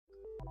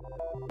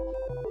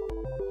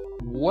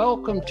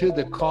Welcome to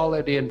the Call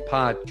It In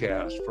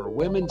podcast for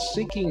women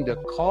seeking to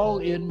call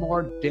in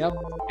more depth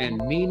and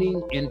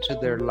meaning into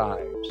their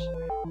lives.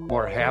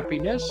 More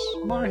happiness,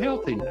 more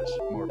healthiness,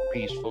 more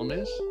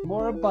peacefulness,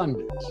 more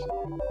abundance,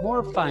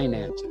 more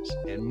finances,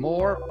 and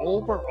more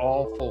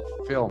overall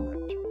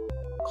fulfillment.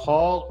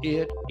 Call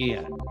it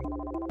in.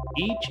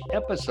 Each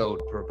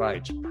episode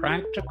provides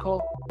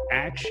practical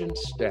action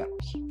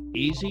steps,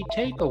 easy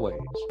takeaways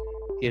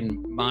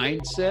in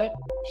mindset,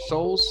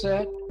 soul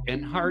set,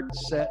 and heart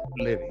set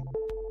living.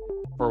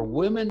 For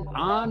women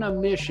on a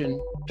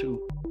mission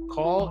to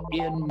call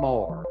in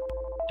more,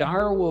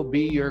 Dar will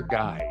be your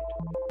guide.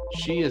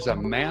 She is a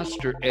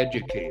master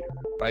educator,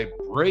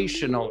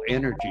 vibrational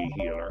energy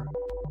healer,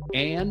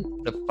 and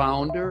the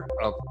founder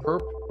of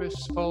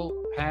Purposeful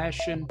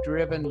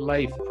Passion-Driven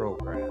Life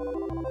Program.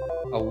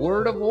 A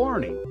word of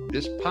warning,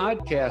 this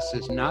podcast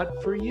is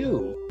not for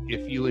you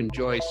if you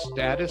enjoy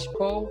status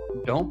quo,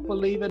 don't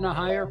believe in a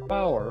higher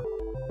power,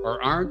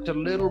 or aren't a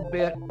little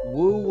bit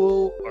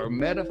woo-woo or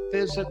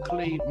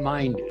metaphysically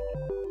minded.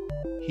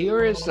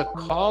 Here is the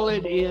Call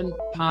It In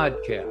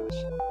podcast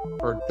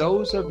for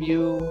those of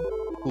you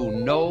who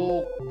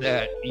know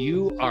that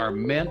you are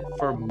meant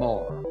for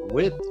more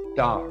with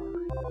Dar.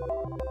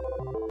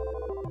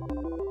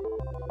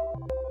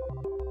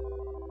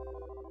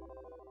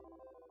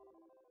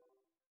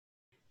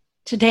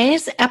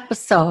 Today's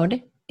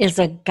episode is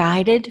a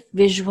guided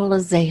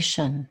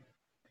visualization,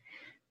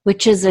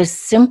 which is a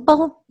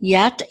simple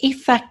yet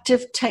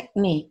effective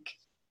technique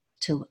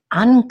to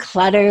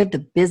unclutter the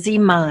busy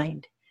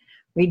mind,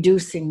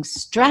 reducing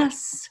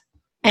stress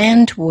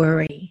and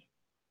worry.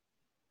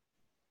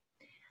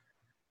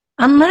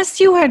 Unless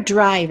you are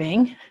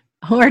driving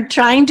or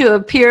trying to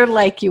appear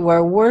like you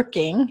are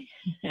working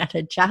at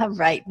a job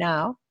right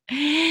now,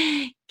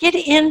 get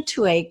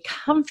into a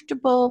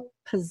comfortable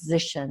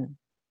position.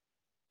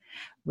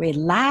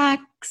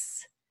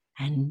 Relax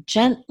and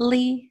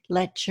gently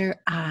let your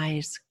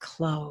eyes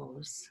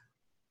close.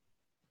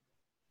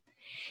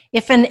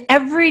 If an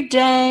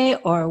everyday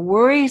or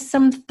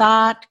worrisome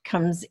thought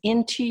comes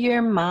into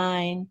your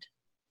mind,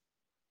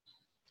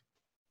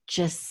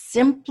 just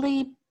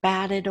simply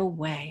bat it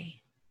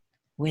away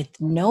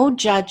with no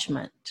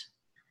judgment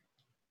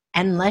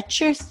and let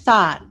your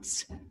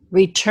thoughts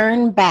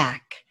return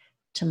back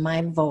to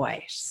my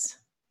voice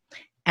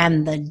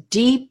and the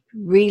deep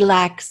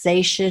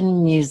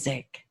relaxation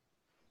music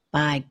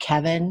by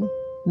Kevin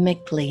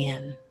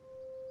MacLeod.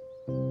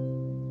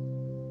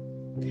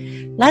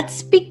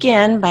 Let's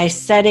begin by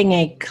setting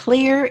a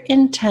clear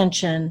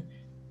intention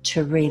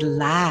to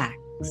relax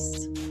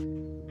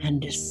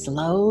and to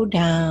slow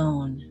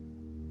down,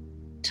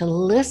 to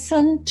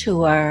listen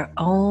to our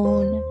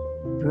own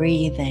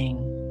breathing.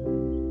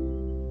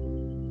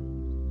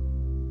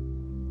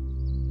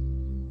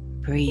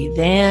 Breathe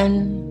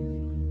in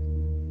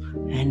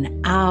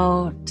and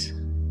out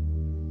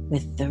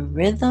with the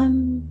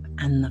rhythm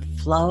and the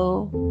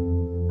flow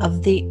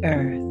of the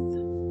earth.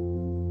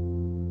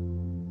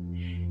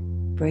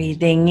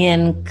 Breathing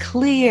in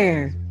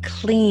clear,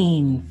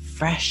 clean,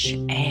 fresh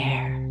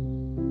air.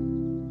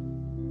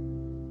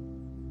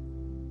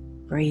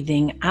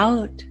 Breathing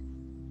out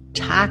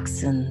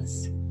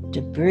toxins,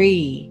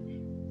 debris,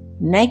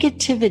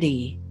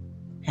 negativity,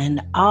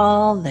 and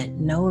all that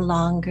no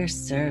longer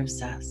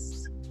serves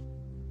us.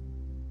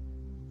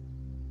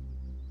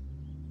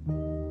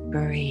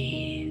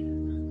 Breathe.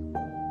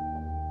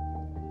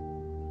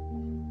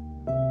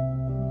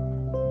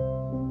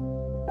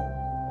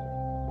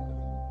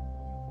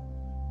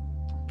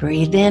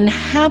 Breathe in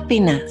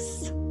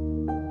happiness,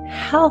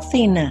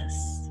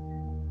 healthiness,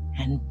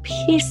 and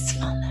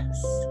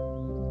peacefulness.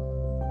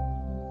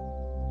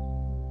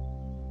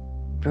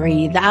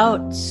 Breathe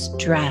out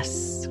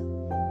stress,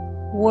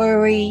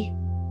 worry,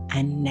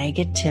 and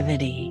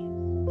negativity.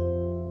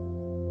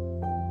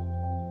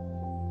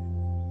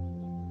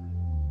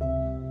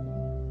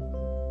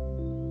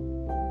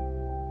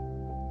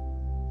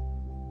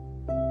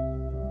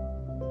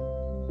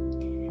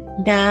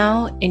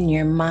 Now, in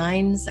your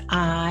mind's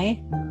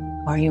eye,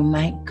 or you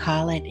might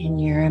call it in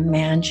your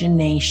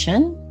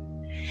imagination,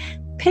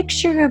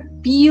 picture a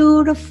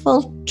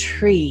beautiful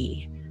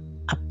tree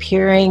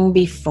appearing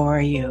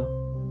before you.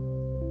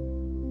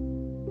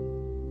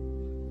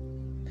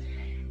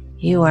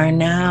 You are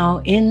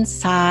now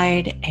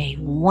inside a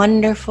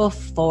wonderful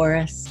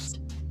forest,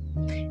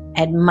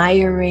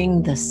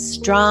 admiring the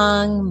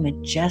strong,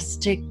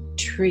 majestic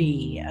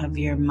tree of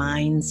your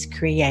mind's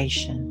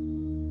creation.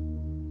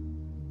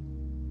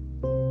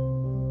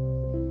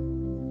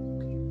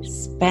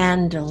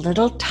 Spend a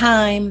little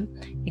time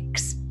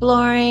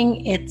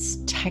exploring its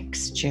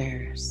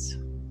textures,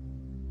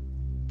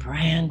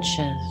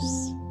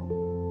 branches,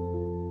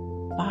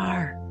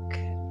 bark,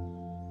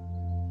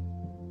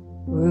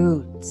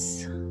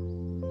 roots,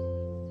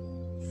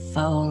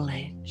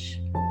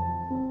 foliage,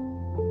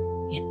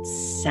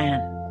 its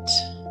scent.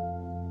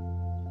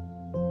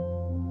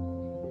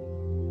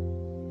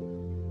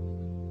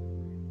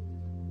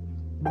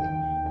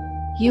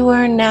 You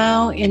are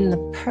now in the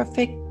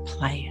perfect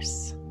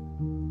place,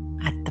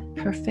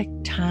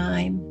 perfect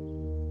time,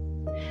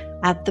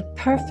 at the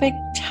perfect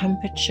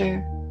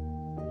temperature,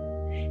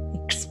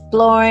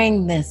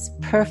 exploring this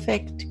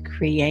perfect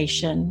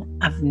creation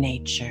of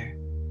nature.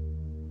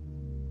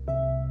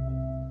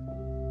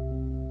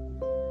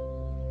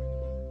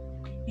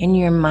 In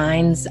your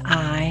mind's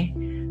eye,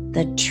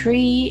 the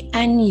tree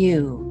and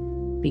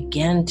you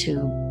begin to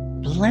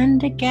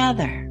blend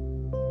together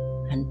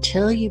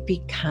until you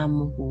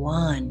become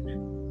one.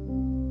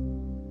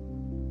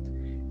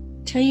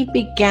 Till you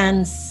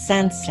begin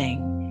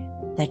sensing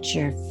that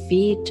your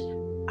feet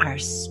are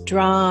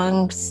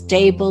strong,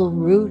 stable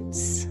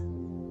roots,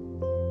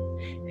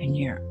 and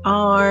your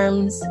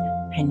arms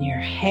and your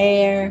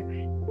hair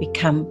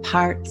become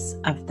parts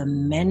of the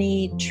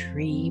many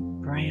tree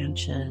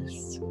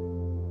branches.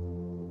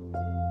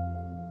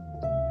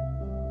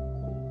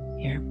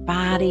 Your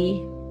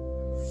body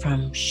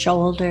from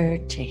shoulder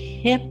to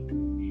hip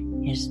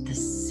is the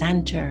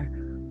center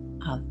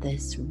of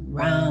this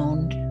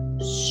round,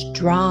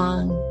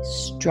 strong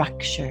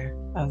structure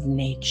of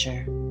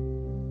nature.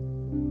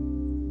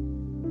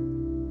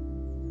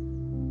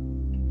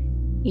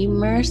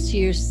 Immerse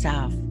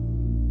yourself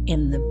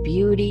in the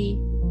beauty,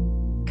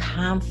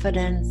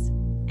 confidence,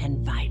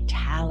 and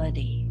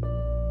vitality.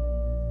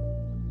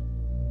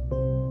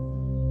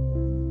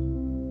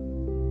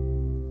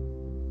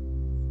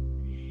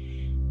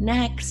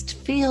 Next,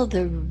 feel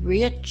the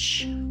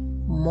rich,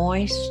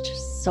 moist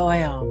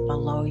soil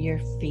below your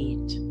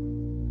feet.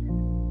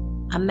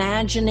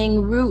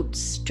 Imagining roots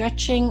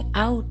stretching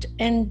out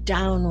and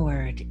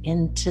downward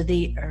into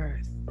the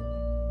earth.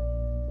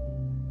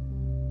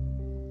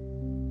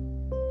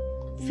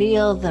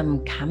 Feel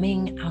them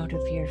coming out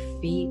of your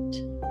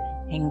feet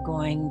and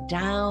going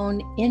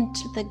down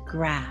into the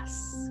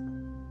grass,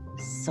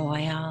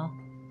 soil,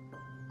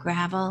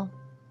 gravel,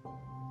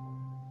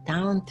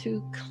 down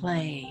through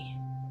clay,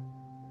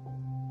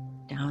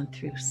 down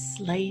through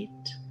slate,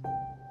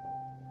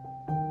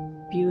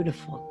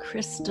 beautiful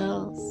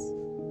crystals,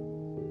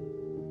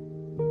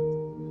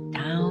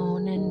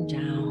 down and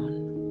down,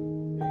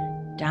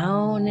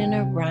 down and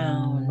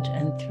around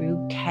and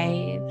through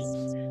caves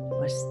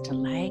with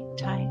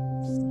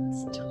stalactites,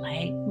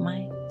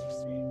 stalagmites,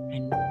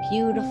 and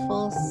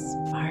beautiful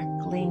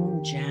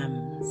sparkling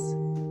gems.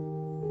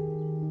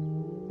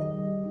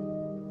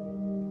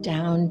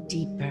 Down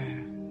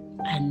deeper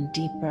and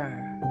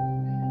deeper,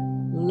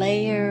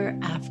 layer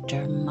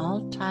after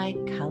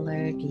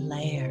multicolored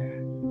layer,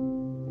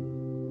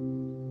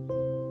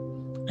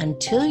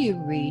 until you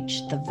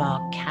reach the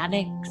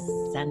volcanic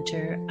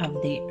center of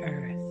the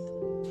earth,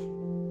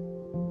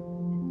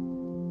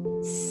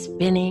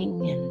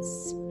 spinning and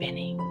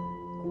spinning.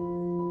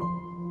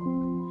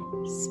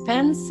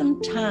 Spend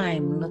some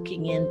time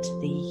looking into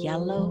the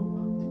yellow,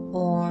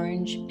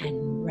 orange,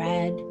 and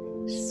red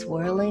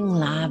swirling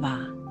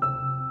lava.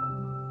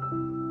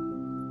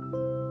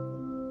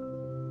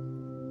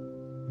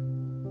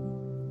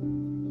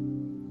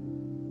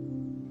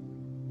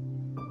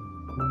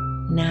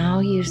 Now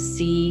you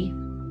see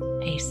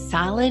a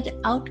solid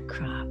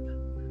outcrop,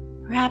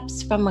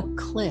 perhaps from a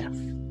cliff,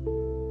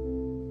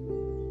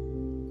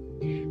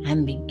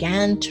 and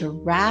begin to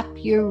wrap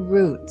your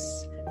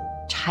roots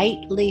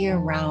tightly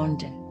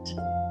around it.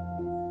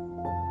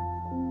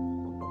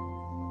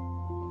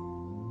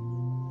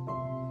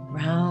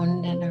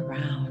 Round and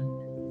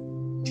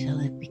around till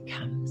it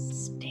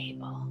becomes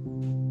stable.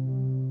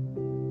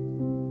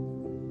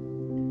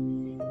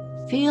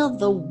 Feel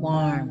the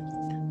warmth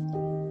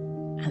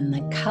and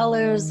the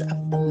colors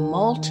of the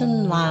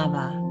molten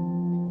lava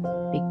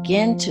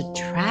begin to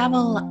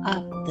travel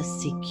up the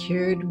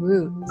secured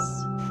roots,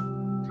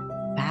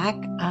 back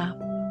up,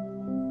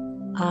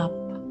 up,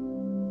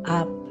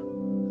 up,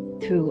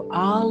 through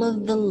all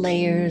of the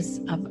layers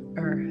of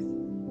earth,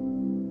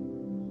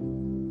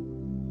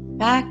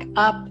 back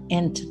up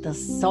into the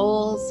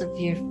soles of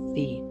your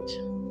feet.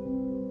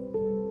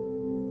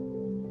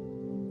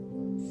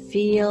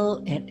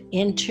 Feel it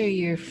enter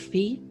your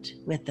feet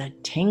with a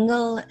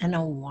tingle and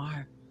a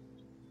warmth.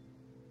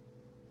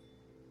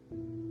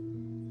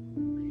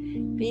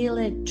 Feel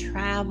it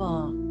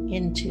travel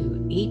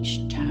into each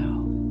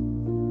toe,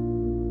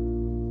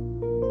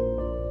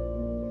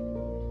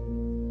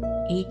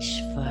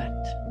 each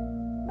foot,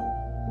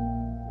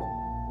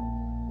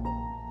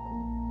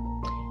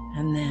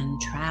 and then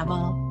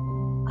travel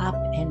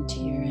up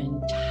into your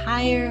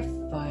entire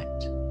foot,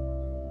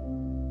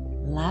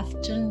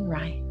 left and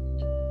right,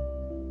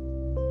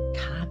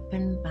 top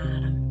and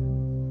bottom,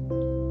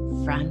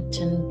 front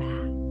and back,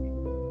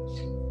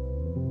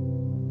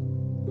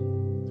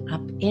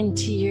 up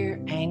into your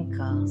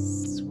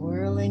ankles,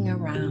 swirling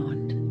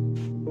around,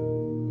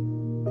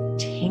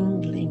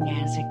 tingling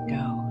as it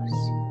goes,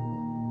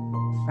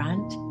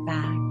 front,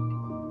 back,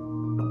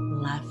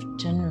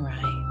 left and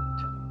right,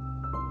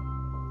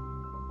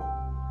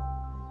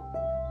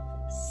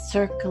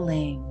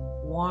 circling,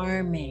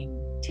 warming,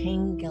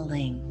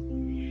 tingling,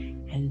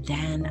 and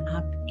then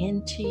up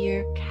into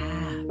your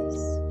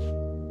calves,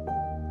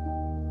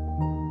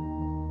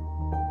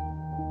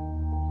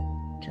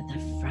 to the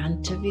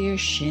front of your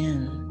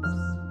shins,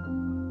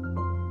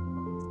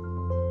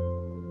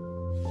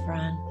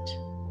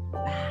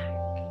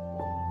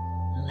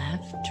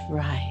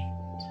 right,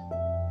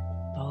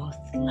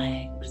 both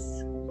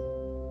legs,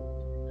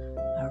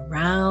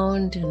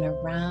 around and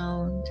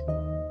around,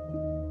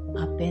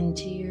 up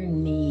into your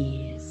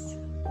knees,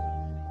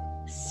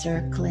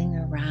 circling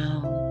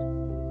around,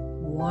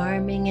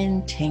 warming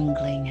and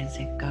tingling as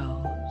it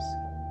goes,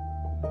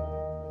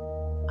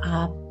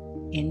 up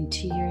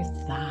into your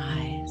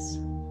thighs,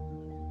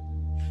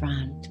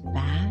 front,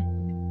 back,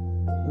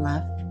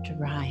 left,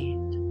 right,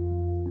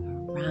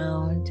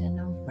 around and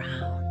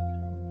around,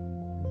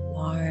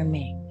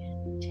 warming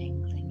and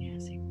tingling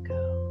as it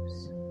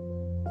goes,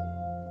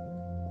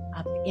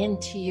 up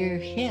into your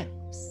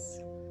hips,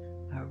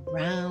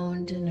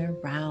 around and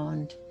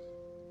around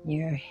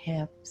your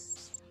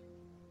hips,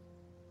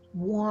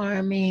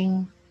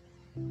 warming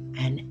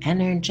and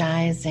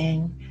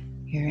energizing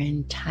your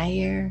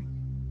entire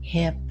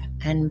hip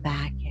and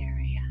back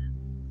area,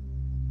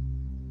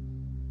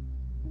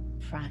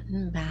 front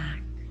and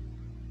back,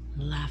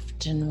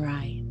 left and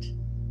right,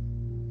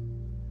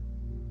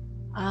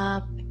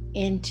 up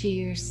into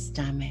your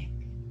stomach,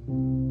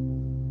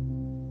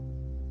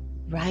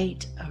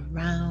 right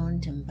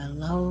around and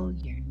below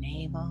your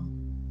navel,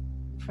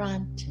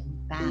 front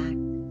and back,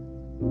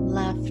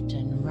 left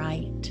and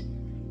right,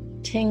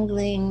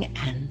 tingling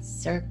and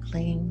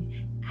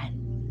circling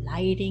and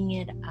lighting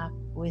it up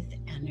with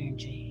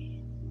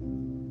energy.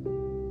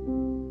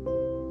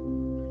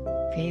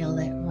 Feel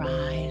it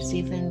rise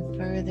even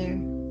further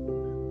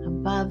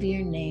above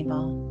your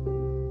navel,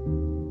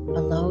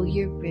 below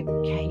your rib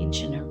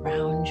cage and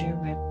around your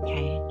rib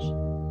cage,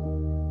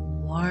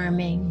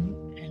 warming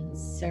and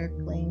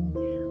circling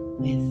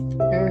with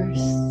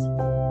Earth's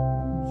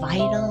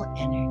vital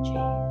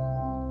energy,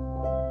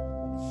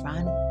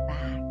 front,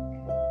 back,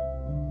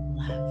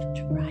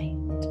 left,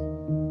 right,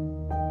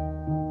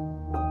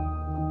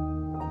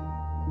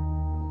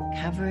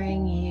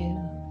 covering you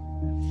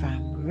from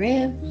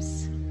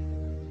ribs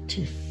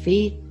to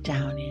feet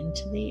down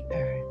into the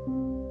earth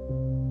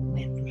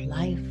with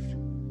life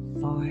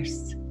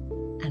force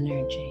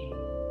energy,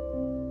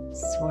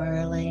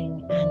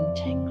 swirling and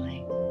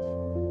tingling.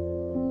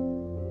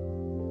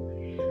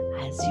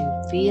 As you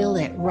feel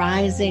it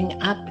rising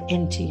up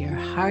into your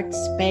heart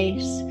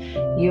space,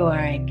 you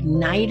are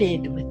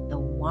ignited with the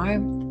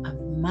warmth of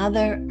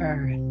Mother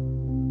Earth.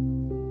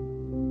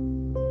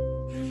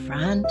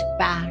 Front,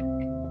 back,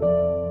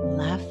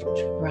 left,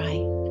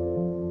 right,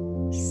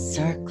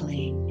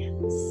 circling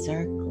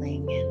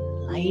and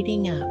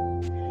lighting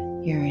up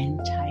your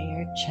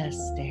entire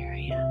chest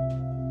area.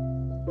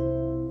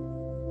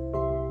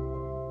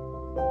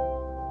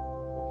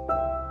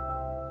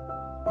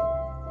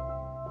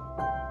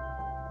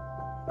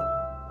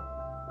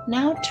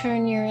 Now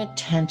turn your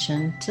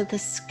attention to the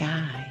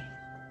sky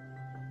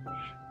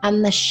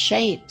and the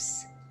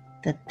shapes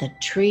that the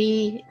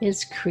tree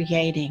is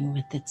creating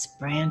with its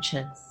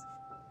branches.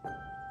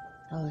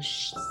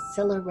 Those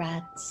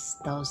silhouettes,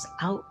 those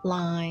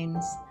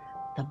outlines,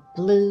 the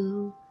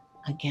blue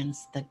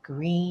against the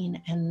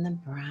green and the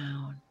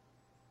brown.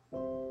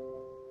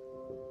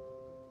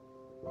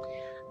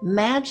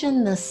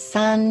 Imagine the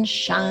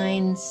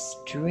sunshine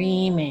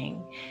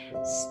streaming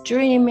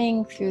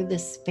through the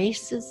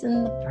spaces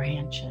in the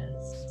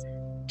branches,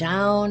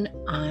 down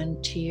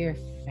onto your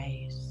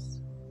face.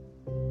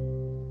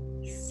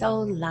 So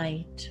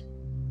light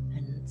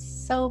and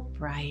so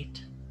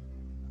bright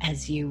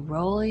as you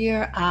roll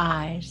your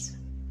eyes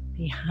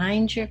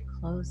behind your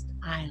closed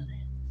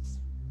eyelids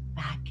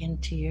back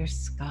into your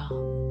skull,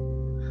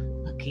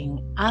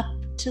 looking up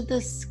to the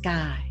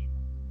sky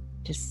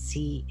to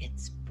see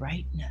its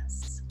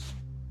brightness.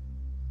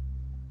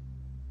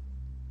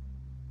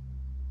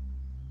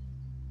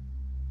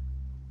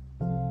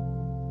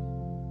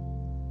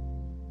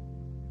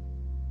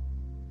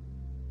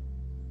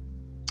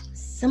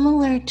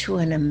 Similar to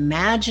an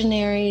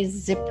imaginary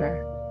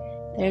zipper,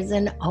 there's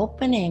an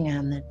opening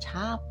on the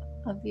top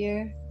of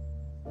your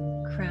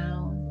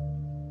crown,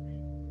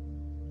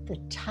 the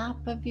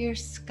top of your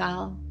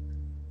skull,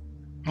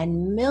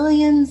 and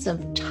millions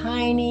of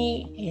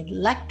tiny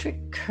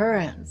electric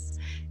currents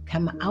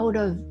come out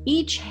of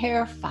each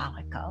hair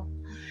follicle,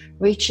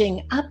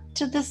 reaching up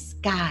to the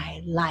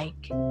sky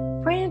like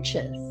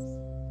branches,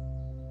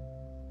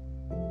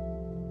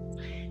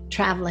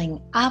 traveling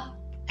up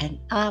and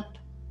up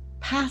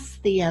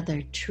past the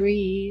other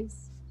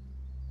trees,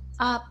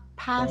 up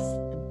past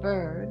the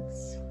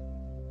birds.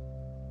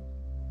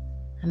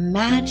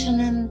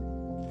 Imagining,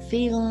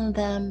 feeling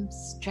them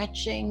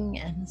stretching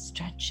and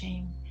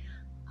stretching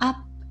up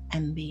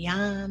and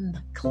beyond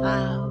the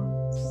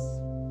clouds,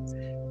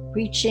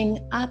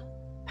 reaching up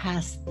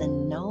past the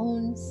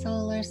known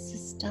solar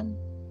system,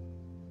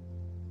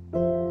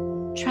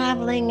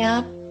 traveling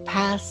up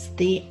past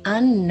the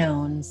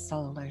unknown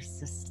solar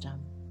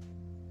system,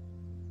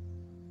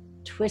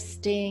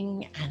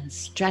 twisting and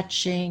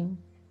stretching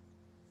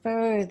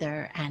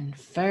further and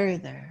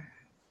further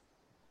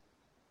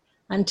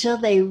until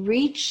they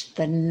reach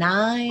the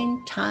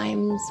 9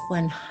 times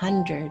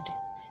 100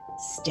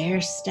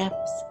 stair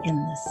steps in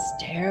the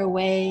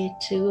stairway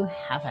to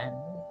heaven.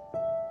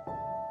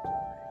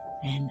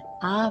 And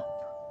up,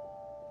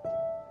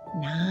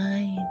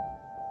 9,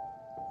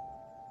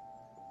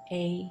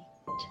 8,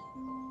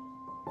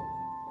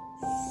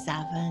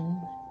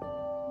 7,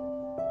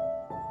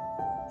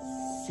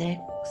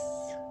 6,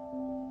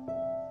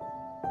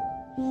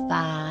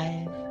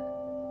 5,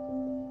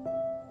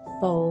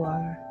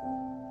 4,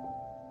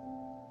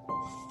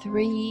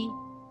 3,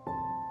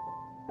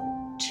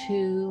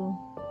 2,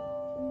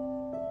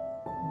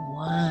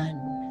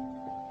 1.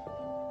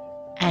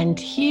 And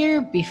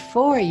here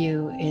before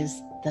you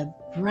is the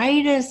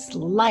brightest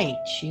light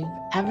you've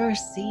ever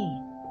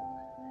seen.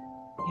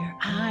 Your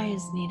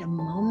eyes need a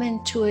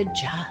moment to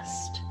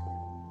adjust.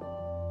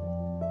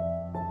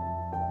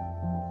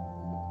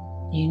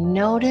 You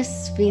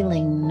notice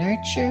feeling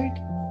nurtured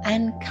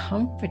and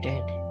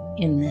comforted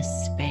in this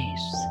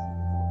space.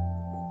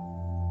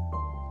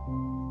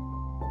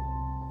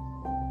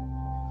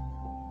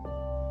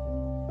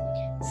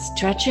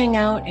 Stretching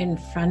out in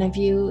front of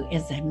you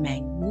is a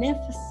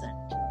magnificent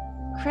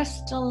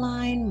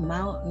crystalline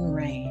mountain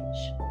range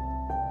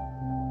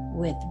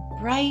with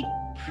bright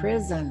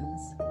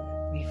prisms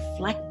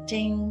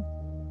reflecting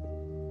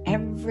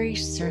every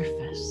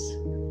surface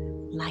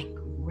like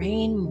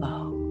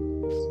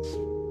rainbows,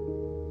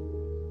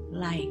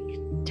 like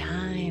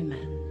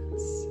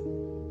diamonds.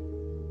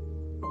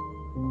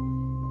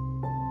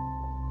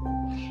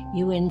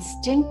 You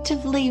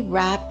instinctively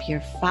wrap your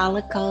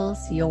follicles,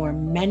 your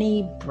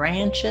many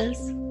branches,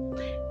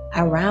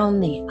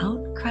 around the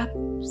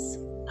outcrops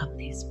of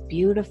these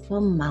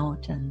beautiful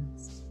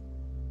mountains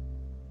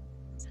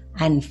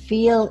and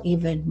feel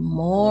even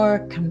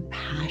more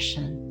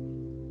compassion,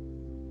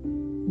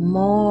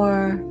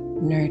 more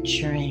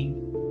nurturing,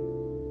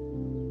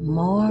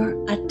 more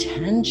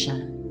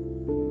attention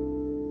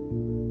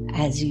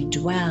as you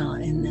dwell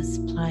in this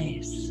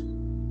place.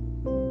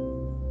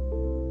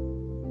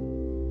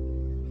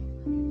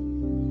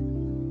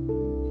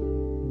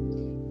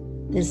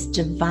 This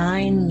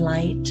divine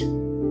light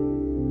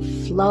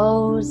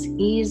flows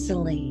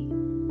easily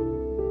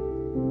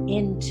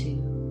into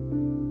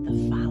the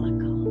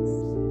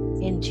follicles,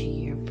 into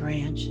your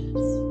branches,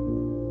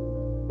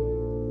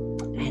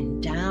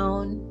 and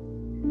down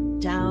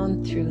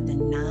through the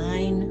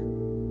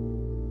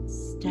 9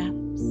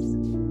 steps,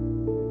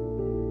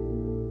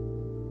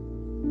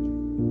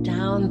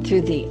 down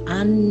through the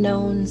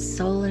unknown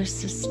solar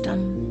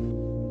system,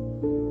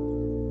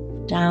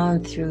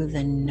 down through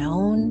the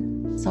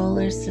known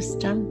solar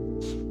system,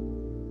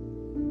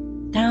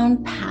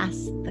 down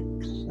past the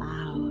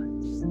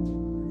clouds,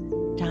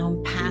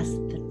 down past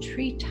the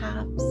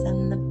treetops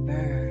and the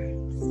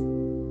birds,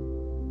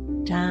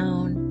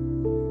 down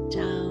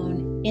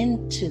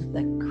into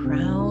the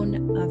crown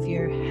of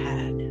your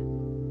head.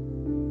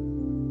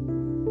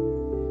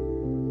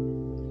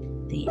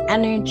 The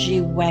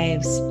energy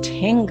waves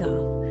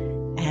tingle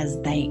as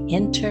they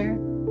enter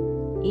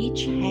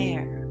each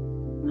hair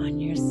on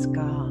your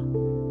skull.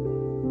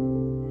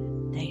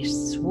 They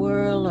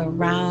swirl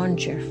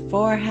around your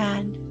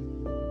forehead,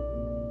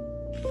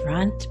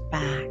 front,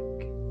 back,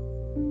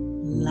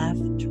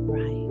 left,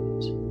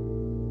 right,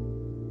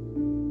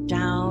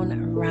 down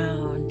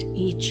around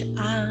each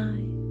eye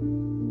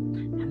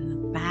and the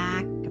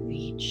back of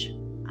each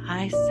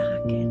eye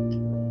socket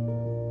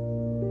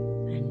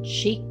and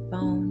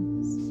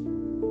cheekbones,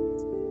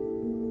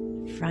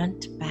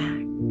 front,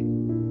 back,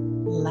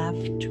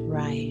 left,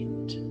 right,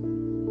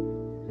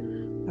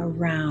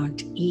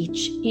 around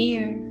each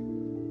ear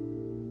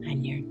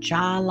and your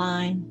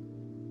jawline,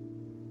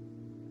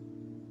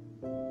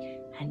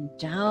 and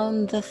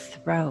down the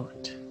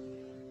throat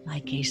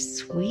like a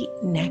sweet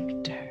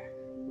nectar,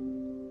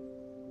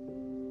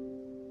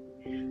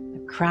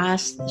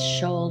 across the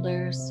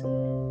shoulders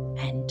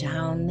and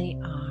down the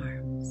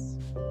arms,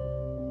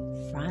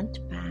 front,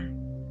 back,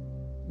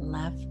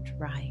 left,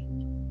 right,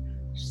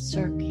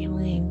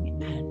 circling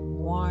and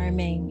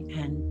warming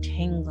and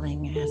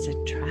tingling as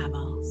it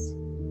travels.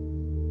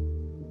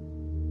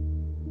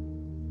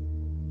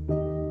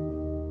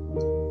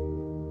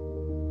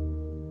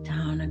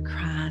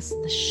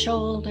 The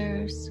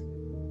shoulders,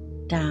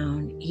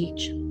 down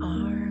each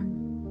arm,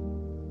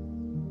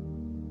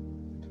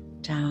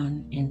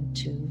 down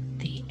into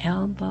the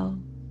elbow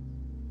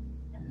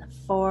and the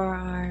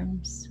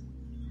forearms,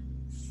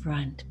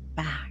 front,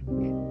 back,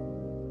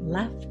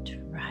 left,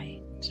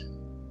 right,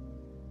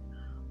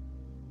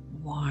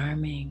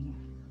 warming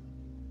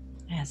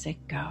as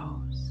it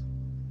goes,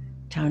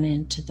 down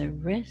into the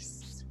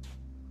wrists,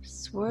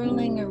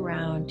 swirling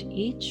around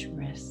each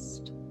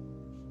wrist,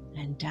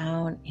 and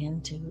down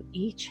into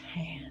each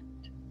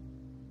hand,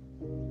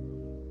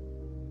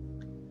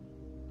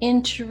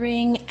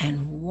 entering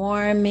and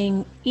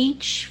warming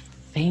each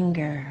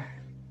finger.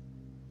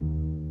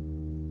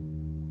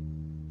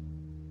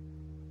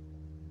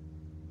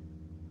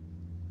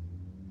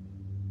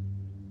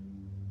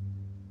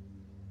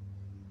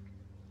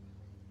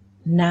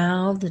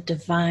 Now the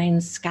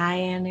divine sky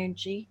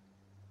energy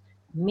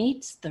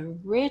meets the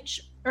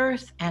rich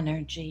earth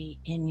energy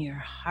in your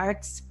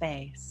heart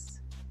space,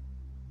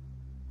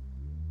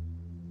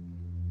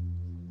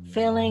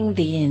 filling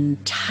the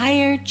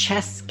entire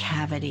chest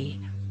cavity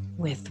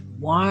with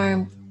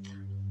warmth,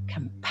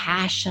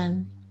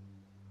 compassion,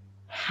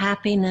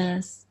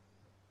 happiness,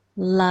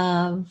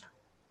 love,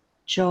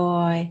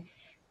 joy,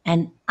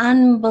 and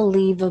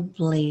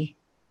unbelievably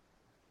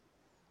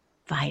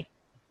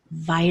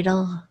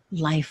vital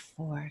life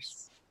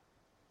force,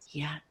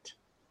 yet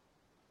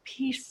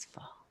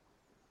peaceful.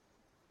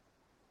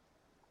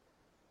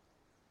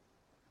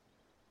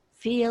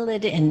 Feel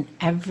it in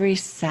every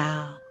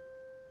cell.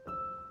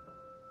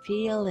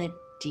 Feel it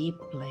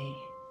deeply.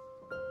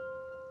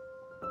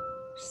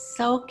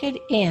 Soak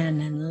it in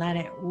and let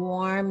it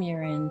warm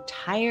your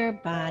entire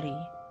body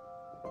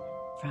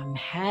from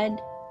head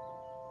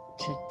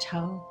to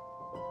toe,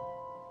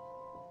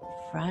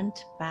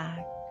 front,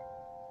 back,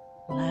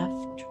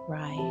 left,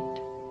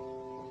 right,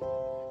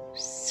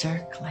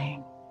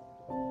 circling.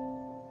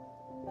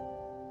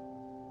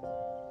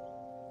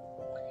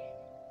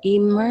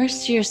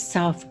 Immerse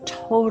yourself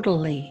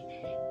totally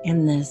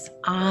in this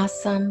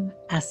awesome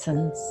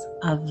essence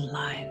of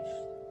life.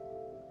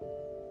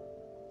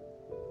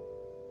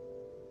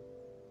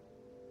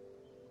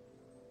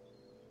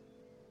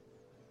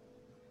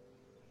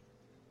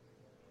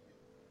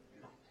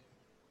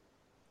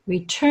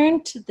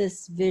 Return to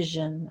this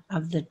vision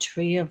of the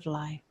tree of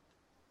life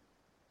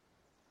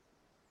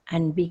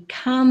and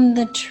become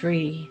the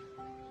tree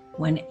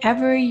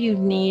whenever you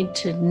need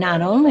to not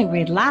only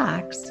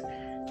relax,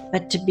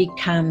 but to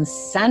become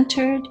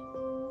centered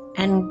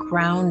and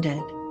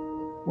grounded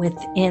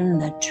within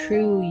the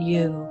true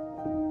you,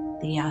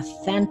 the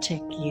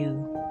authentic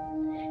you,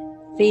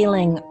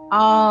 feeling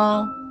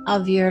all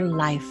of your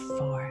life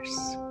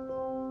force.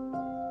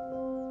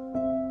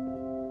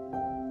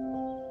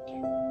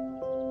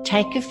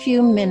 Take a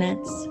few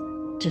minutes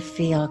to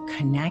feel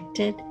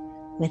connected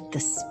with the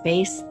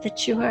space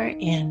that you are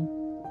in.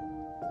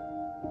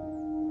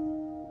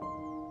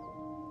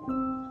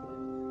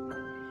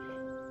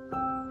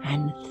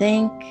 And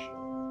think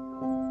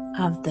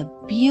of the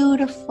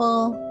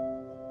beautiful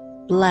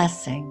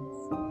blessings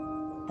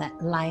that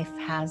life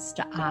has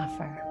to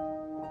offer.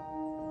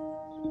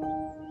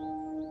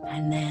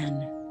 And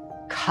then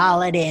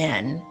call it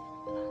in.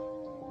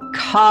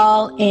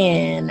 Call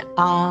in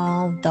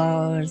all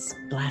those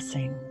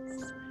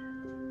blessings.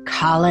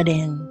 Call it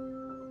in.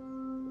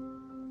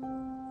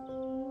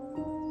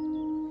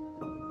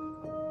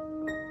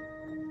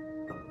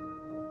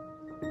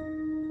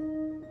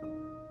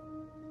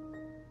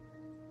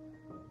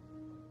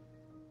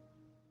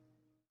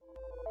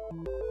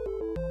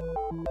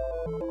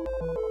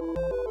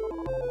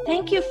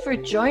 Thank you for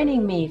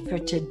joining me for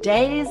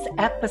today's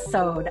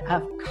episode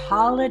of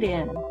Call It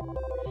In.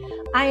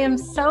 I am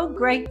so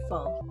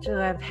grateful to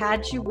have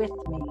had you with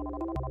me.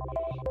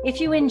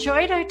 If you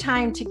enjoyed our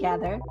time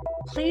together,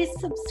 please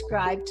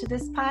subscribe to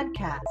this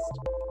podcast.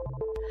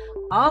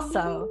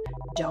 Also,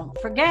 don't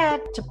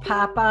forget to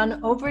pop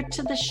on over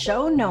to the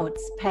show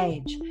notes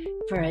page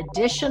for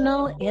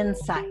additional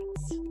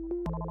insights.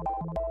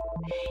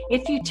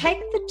 If you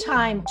take the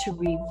time to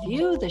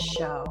review the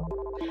show,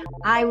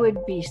 I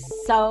would be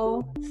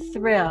so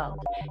thrilled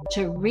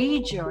to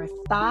read your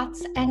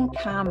thoughts and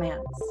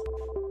comments.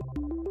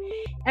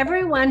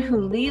 Everyone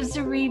who leaves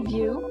a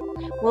review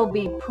will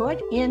be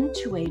put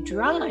into a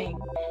drawing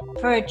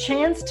for a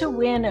chance to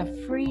win a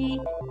free,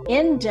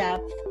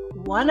 in-depth,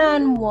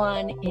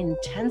 one-on-one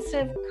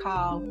intensive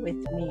call with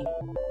me.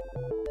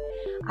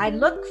 I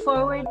look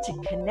forward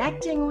to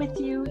connecting with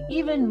you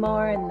even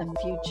more in the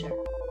future.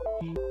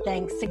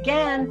 Thanks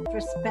again for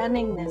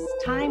spending this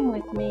time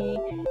with me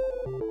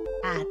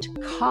at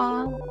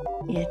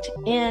Call It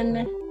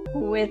In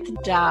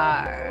with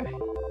Dar.